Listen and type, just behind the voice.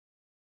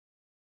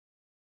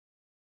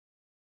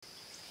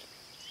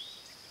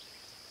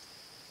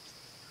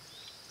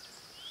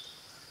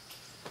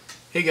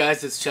Hey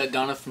guys, it's Chet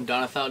Donoff from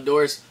Donoff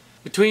Outdoors.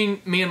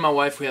 Between me and my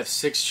wife, we have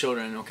 6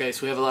 children, okay?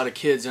 So we have a lot of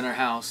kids in our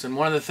house. And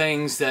one of the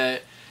things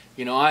that,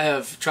 I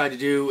have tried to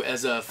do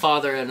as a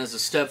father and as a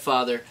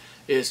stepfather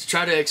is to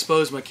try to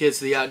expose my kids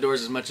to the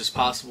outdoors as much as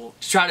possible.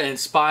 To try to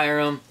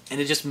inspire them and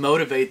to just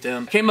motivate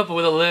them. I came up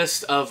with a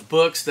list of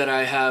books that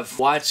I have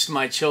watched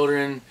my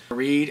children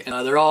read,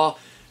 and they're all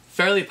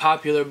fairly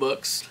popular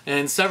books,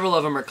 and several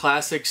of them are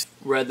classics.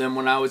 Read them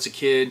when I was a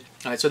kid.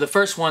 Alright, so the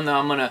first one that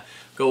I'm going to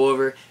go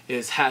over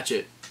is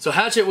Hatchet. So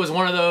Hatchet was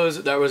one of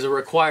those that was a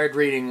required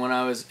reading when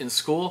I was in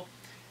school,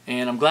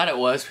 and I'm glad it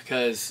was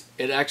because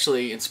it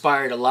actually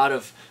inspired a lot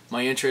of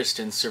my interest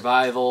in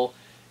survival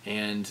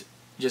and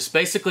just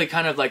basically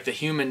kind of like the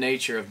human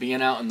nature of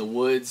being out in the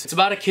woods. It's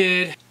about a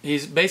kid.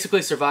 He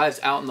basically survives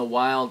out in the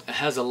wild. It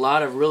has a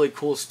lot of really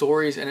cool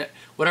stories, and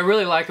what I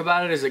really like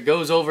about it is it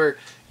goes over,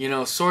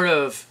 sort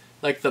of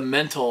like the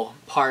mental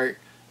part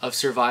of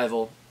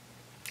survival.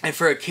 And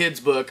for a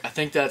kid's book, I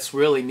think that's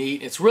really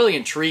neat. It's really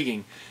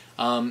intriguing.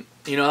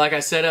 Like I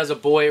said, as a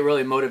boy, it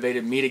really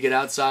motivated me to get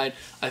outside.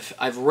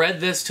 I've read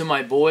this to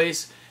my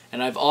boys,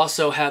 and I've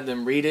also had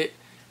them read it,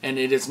 and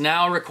it is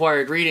now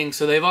required reading.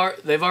 So they've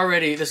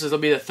already, this will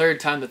be the 3rd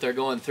time that they're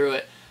going through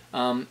it.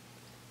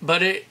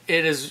 But it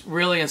is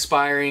really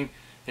inspiring.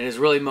 It is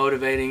really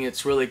motivating.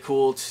 It's really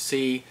cool to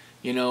see,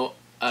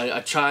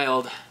 a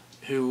child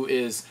who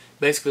is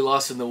basically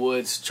lost in the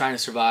woods trying to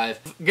survive.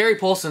 Gary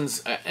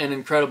Paulsen's an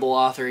incredible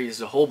author. He has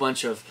a whole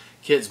bunch of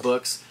kids'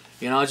 books.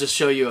 I'll just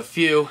show you a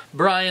few.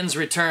 Brian's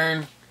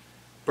Return,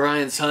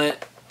 Brian's Hunt,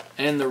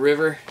 and The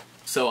River.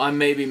 So I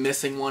may be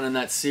missing one in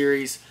that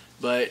series,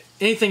 but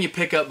anything you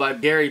pick up by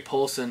Gary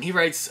Paulsen, he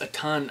writes a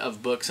ton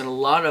of books, and a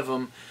lot of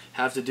them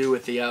have to do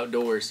with the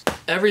outdoors.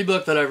 Every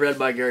book that I've read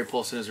by Gary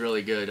Paulsen is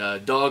really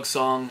good. Dog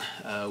Song,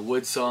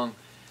 Wood Song.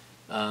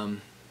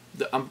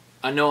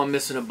 I know I'm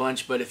missing a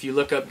bunch, but if you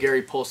look up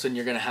Gary Paulsen,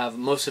 you're going to have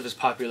most of his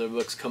popular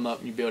books come up,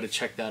 and you'll be able to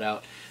check that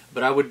out.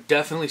 But I would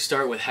definitely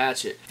start with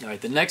Hatchet.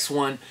 Alright, the next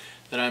one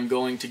that I'm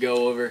going to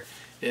go over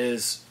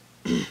is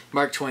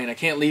Mark Twain. I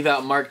can't leave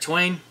out Mark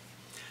Twain.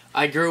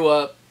 I grew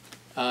up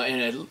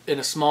in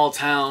a small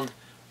town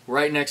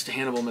right next to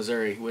Hannibal,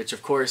 Missouri, which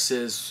of course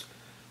is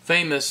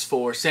famous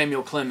for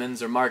Samuel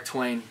Clemens or Mark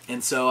Twain.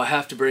 And so I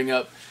have to bring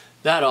up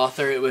that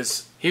author.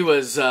 He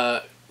was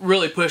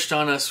really pushed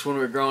on us when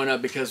we were growing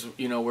up because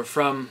we're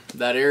from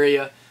that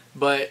area,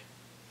 but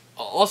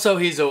also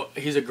he's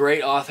a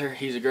great author.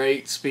 He's a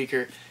great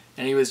speaker,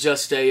 and he was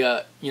just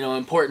a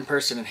important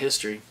person in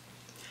history.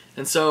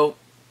 And so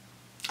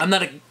I'm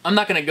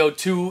not going to go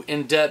too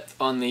in depth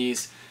on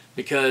these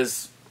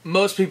because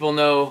most people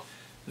know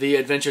the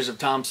Adventures of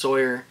Tom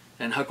Sawyer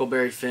and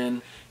Huckleberry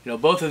Finn.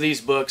 Both of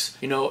these books,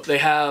 they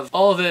have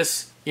all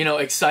this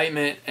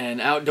excitement and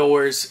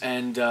outdoors,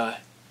 and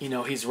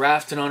he's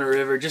rafting on a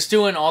river, just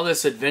doing all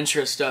this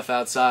adventurous stuff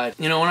outside.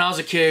 When I was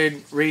a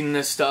kid reading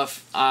this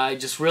stuff, I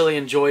just really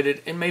enjoyed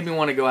it. It made me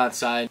want to go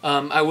outside.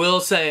 I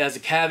will say, as a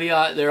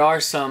caveat, there are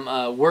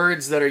some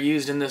words that are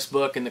used in this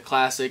book, in the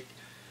classic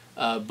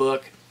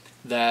book,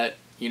 that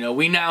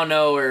we now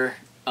know are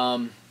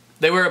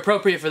they were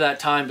appropriate for that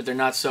time, but they're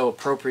not so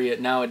appropriate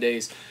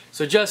nowadays.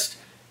 So just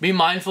be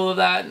mindful of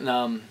that,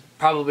 and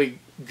probably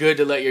good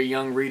to let your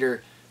young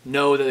reader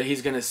know that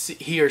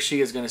he or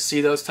she is going to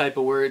see those type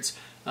of words.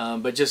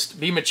 But just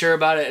be mature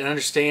about it and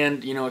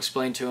understand,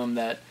 explain to them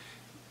that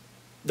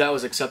that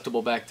was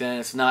acceptable back then.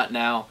 It's not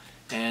now.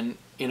 And,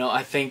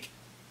 I think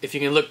if you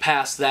can look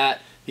past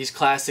that, these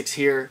classics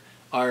here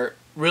are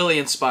really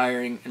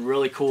inspiring and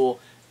really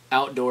cool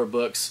outdoor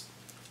books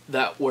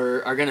that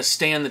are going to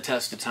stand the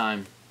test of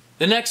time.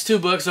 The next 2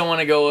 books I want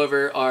to go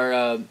over are,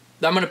 I'm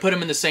going to put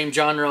them in the same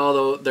genre,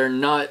 although they're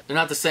not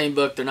the same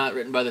book. They're not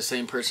written by the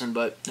same person,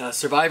 but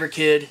Survivor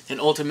Kid, An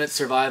Ultimate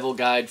Survival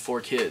Guide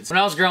for Kids. When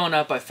I was growing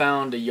up, I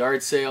found a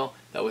yard sale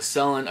that was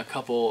selling a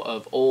couple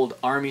of old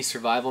Army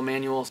survival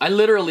manuals. I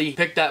literally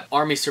picked that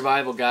Army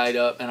survival guide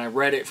up and I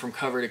read it from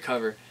cover to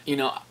cover.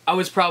 I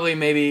was probably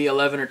maybe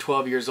 11 or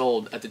 12 years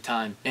old at the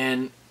time,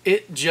 and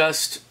it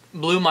just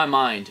blew my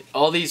mind.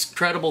 All these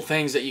credible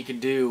things that you can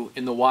do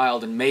in the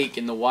wild and make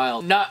in the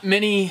wild. Not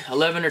many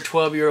 11 or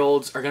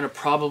 12-year-olds are going to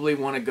probably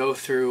want to go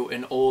through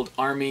an old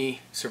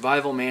Army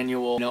survival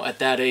manual, at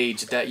that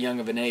age, at that young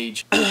of an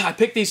age. I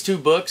picked these 2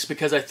 books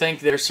because I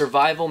think they're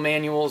survival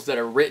manuals that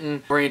are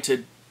written,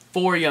 oriented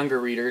for younger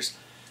readers.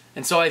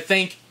 And so I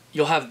think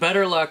you'll have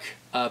better luck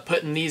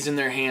putting these in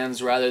their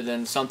hands rather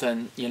than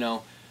something,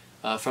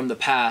 from the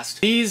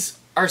past. These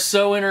are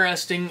so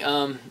interesting.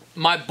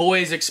 My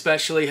boys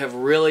especially have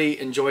really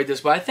enjoyed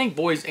this, but I think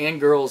boys and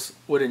girls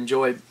would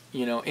enjoy,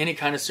 any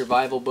kind of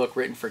survival book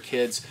written for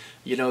kids.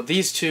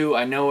 These 2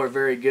 I know are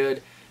very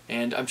good,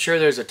 and I'm sure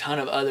there's a ton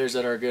of others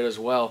that are good as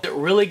well. It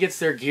really gets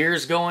their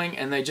gears going,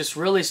 and they just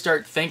really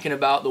start thinking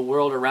about the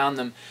world around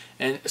them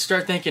and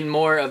start thinking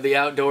more of the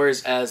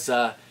outdoors as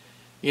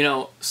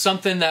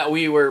something that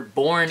we were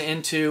born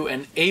into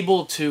and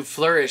able to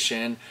flourish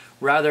in,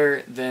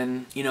 rather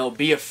than, you know,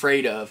 be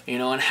afraid of, you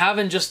know. And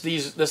having just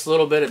this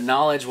little bit of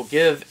knowledge will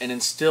give and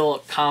instill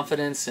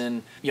confidence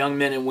in young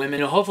men and women.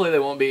 You know, hopefully they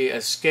won't be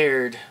as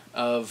scared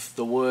of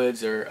the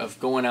woods or of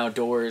going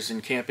outdoors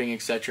and camping,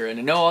 etc. And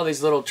to know all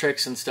these little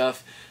tricks and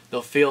stuff,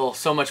 they'll feel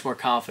so much more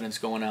confidence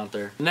going out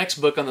there. The next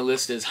book on the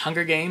list is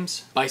Hunger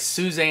Games by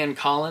Suzanne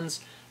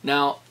Collins.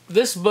 Now,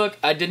 this book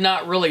I did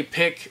not really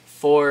pick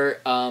for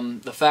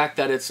the fact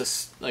that it's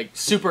a like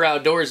super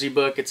outdoorsy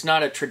book. It's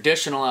not a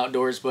traditional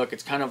outdoors book.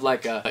 It's kind of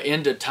like a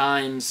end of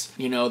times,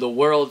 you know, the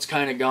world's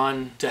kind of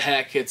gone to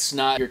heck. It's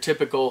not your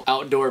typical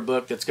outdoor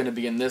book that's going to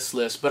be in this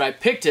list. But I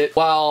picked it.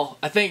 While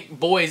I think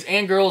boys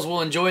and girls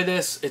will enjoy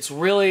this, it's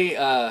really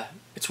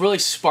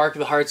sparked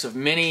the hearts of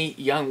many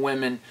young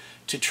women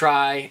to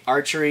try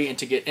archery and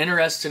to get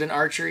interested in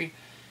archery.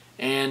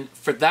 And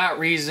for that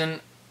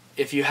reason,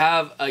 if you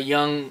have a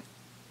young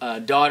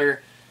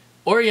daughter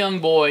or a young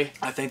boy,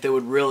 I think they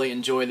would really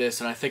enjoy this,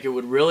 and I think it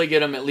would really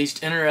get them at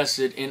least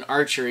interested in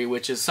archery,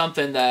 which is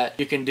something that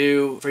you can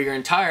do for your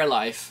entire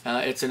life.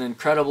 It's an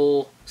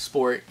incredible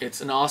sport. It's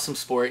an awesome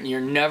sport, and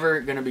you're never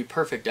going to be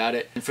perfect at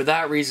it. And for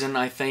that reason,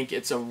 I think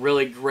it's a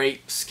really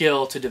great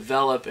skill to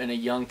develop in a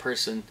young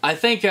person. I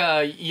think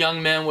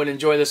young men would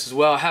enjoy this as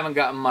well. I haven't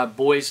gotten my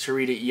boys to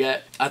read it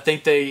yet. I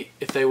think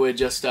if they would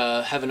just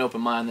have an open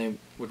mind, they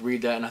would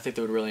read that, and I think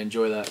they would really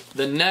enjoy that.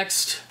 The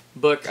next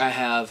book I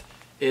have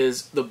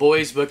is The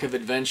Boys' Book of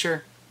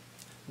Adventure.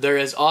 There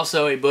is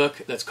also a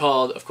book that's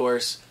called, of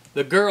course,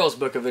 The Girls'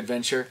 Book of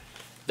Adventure.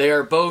 They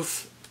are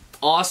both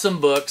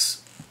awesome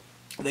books.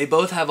 They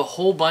both have a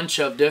whole bunch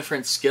of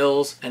different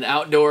skills and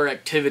outdoor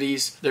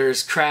activities.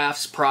 There's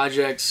crafts,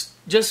 projects,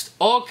 just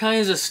all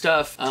kinds of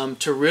stuff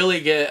to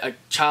really get a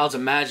child's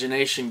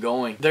imagination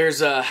going.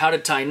 There's how to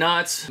tie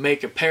knots,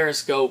 make a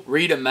periscope,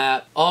 read a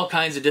map, all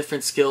kinds of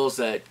different skills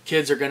that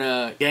kids are going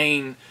to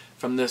gain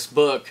from this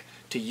book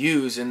to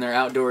use in their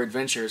outdoor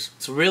adventures.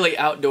 It's really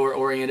outdoor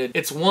oriented.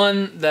 It's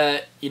one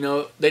that, you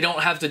know, they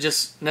don't have to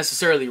just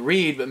necessarily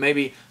read, but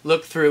maybe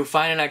look through,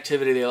 find an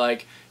activity they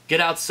like,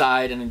 get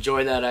outside and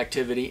enjoy that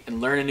activity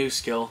and learn a new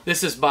skill.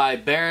 This is by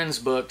Barron's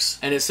Books,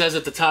 and it says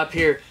at the top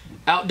here,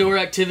 outdoor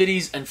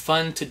activities and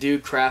fun to do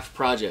craft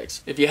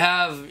projects. If you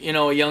have, you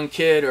know, a young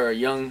kid or a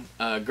young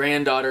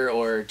granddaughter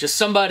or just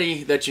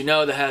somebody that you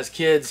know that has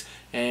kids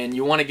and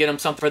you want to get them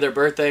something for their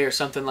birthday or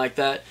something like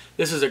that,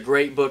 this is a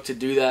great book to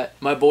do that.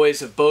 My boys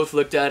have both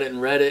looked at it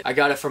and read it. I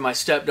got it for my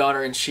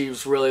stepdaughter, and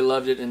she's really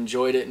loved it,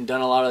 enjoyed it, and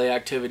done a lot of the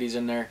activities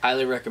in there.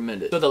 Highly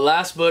recommend it. So the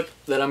last book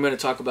that I'm going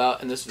to talk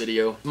about in this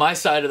video, My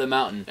Side of the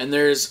Mountain. And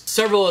there's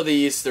several of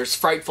these. There's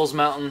Frightful's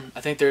Mountain.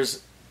 I think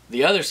there's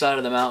The Other Side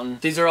of the Mountain.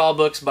 These are all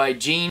books by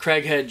Jean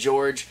Craighead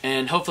George,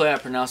 and hopefully I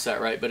pronounced that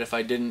right, but if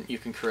I didn't, you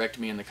can correct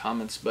me in the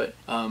comments. But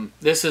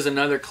this is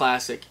another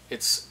classic.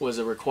 It was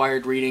a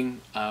required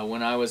reading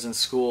when I was in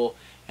school,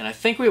 and I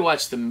think we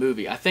watched the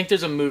movie. I think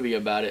there's a movie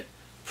about it.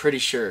 Pretty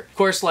sure. Of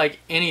course, like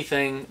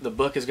anything, the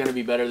book is going to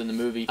be better than the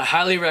movie. I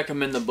highly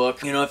recommend the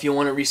book. You know, if you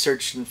want to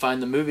research and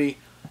find the movie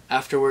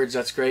afterwards,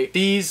 that's great.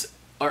 These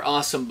are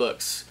awesome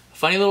books. A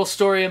funny little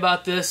story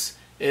about this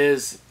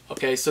is,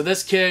 okay, so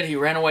this kid, he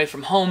ran away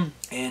from home,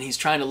 and he's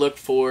trying to look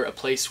for a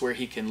place where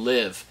he can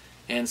live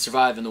and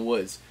survive in the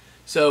woods.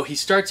 So he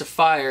starts a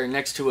fire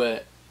next to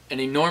an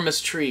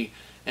enormous tree,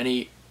 and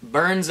he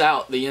burns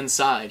out the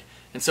inside.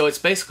 And so it's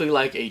basically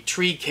like a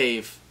tree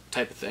cave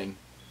type of thing.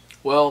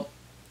 Well,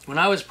 when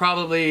I was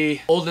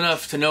probably old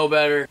enough to know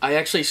better, I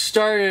actually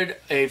started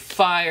a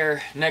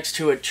fire next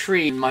to a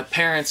tree in my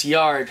parents'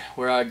 yard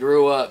where I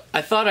grew up.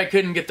 I thought I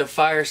couldn't get the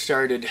fire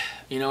started.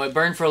 You know, it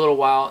burned for a little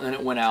while and then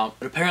it went out.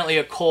 But apparently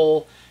a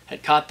coal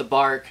had caught the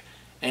bark,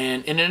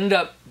 and it ended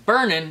up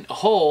burning a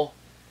hole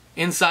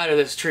inside of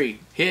this tree.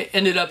 He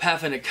ended up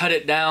having to cut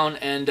it down,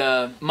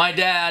 and my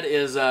dad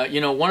is, you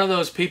know, one of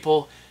those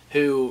people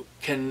who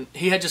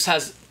just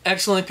has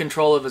excellent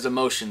control of his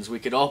emotions. We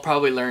could all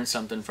probably learn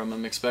something from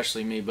him,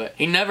 especially me, but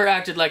he never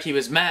acted like he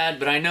was mad,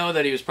 but I know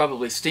that he was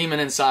probably steaming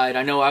inside.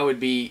 I know I would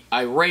be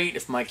irate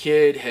if my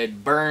kid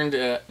had burned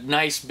a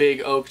nice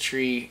big oak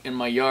tree in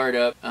my yard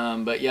up.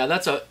 But yeah,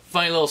 that's a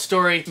funny little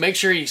story. Make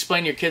sure you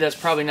explain to your kid that's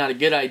probably not a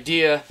good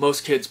idea.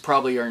 Most kids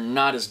probably are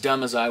not as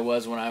dumb as I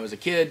was when I was a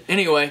kid.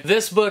 Anyway,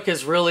 this book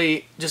is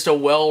really just a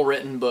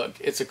well-written book.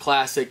 It's a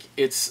classic.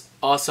 It's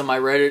awesome. I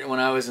read it when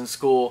I was in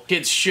school.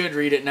 Kids should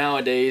read it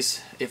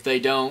nowadays. If they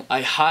don't,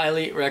 I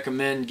highly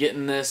recommend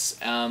getting this.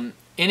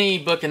 Any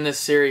book in this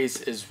series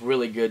is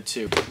really good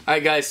too.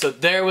 Alright guys, so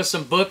there was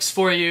some books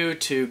for you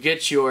to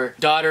get your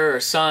daughter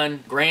or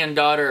son,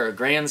 granddaughter or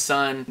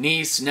grandson,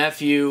 niece,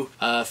 nephew,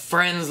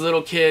 friend's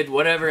little kid,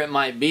 whatever it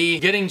might be.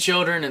 Getting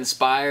children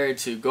inspired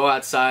to go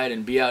outside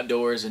and be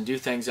outdoors and do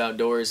things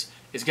outdoors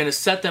is going to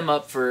set them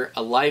up for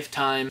a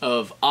lifetime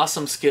of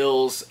awesome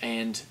skills.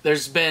 And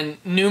there's been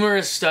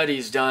numerous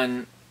studies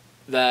done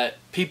that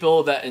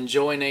people that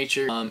enjoy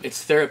nature,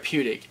 it's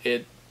therapeutic.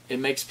 It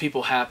makes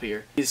people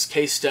happier. These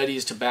case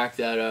studies to back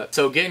that up.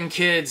 So getting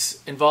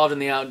kids involved in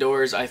the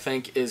outdoors, I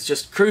think, is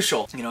just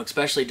crucial, you know,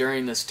 especially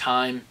during this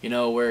time, you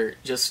know, where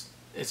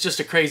it's just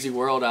a crazy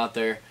world out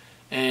there.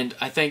 And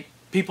I think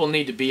people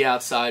need to be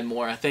outside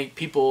more. I think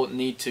people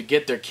need to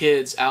get their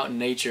kids out in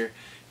nature,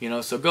 you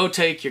know. So go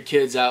take your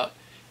kids out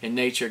in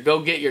nature.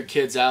 Go get your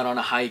kids out on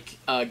a hike.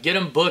 Get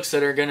them books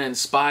that are going to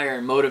inspire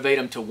and motivate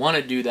them to want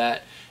to do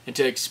that and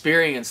to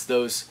experience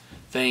those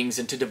things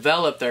and to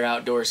develop their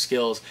outdoor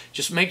skills.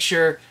 Just make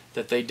sure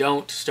that they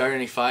don't start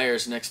any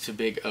fires next to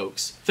big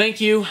oaks.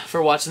 Thank you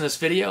for watching this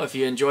video. If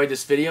you enjoyed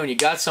this video and you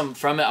got something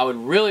from it, I would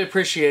really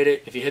appreciate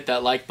it if you hit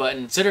that like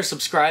button. Consider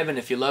subscribing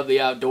if you love the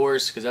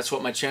outdoors, because that's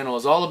what my channel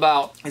is all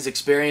about, is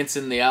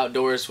experiencing the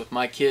outdoors with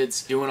my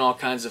kids, doing all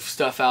kinds of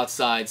stuff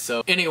outside.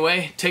 So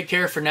anyway, take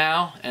care for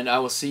now, and I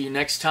will see you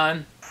next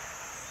time.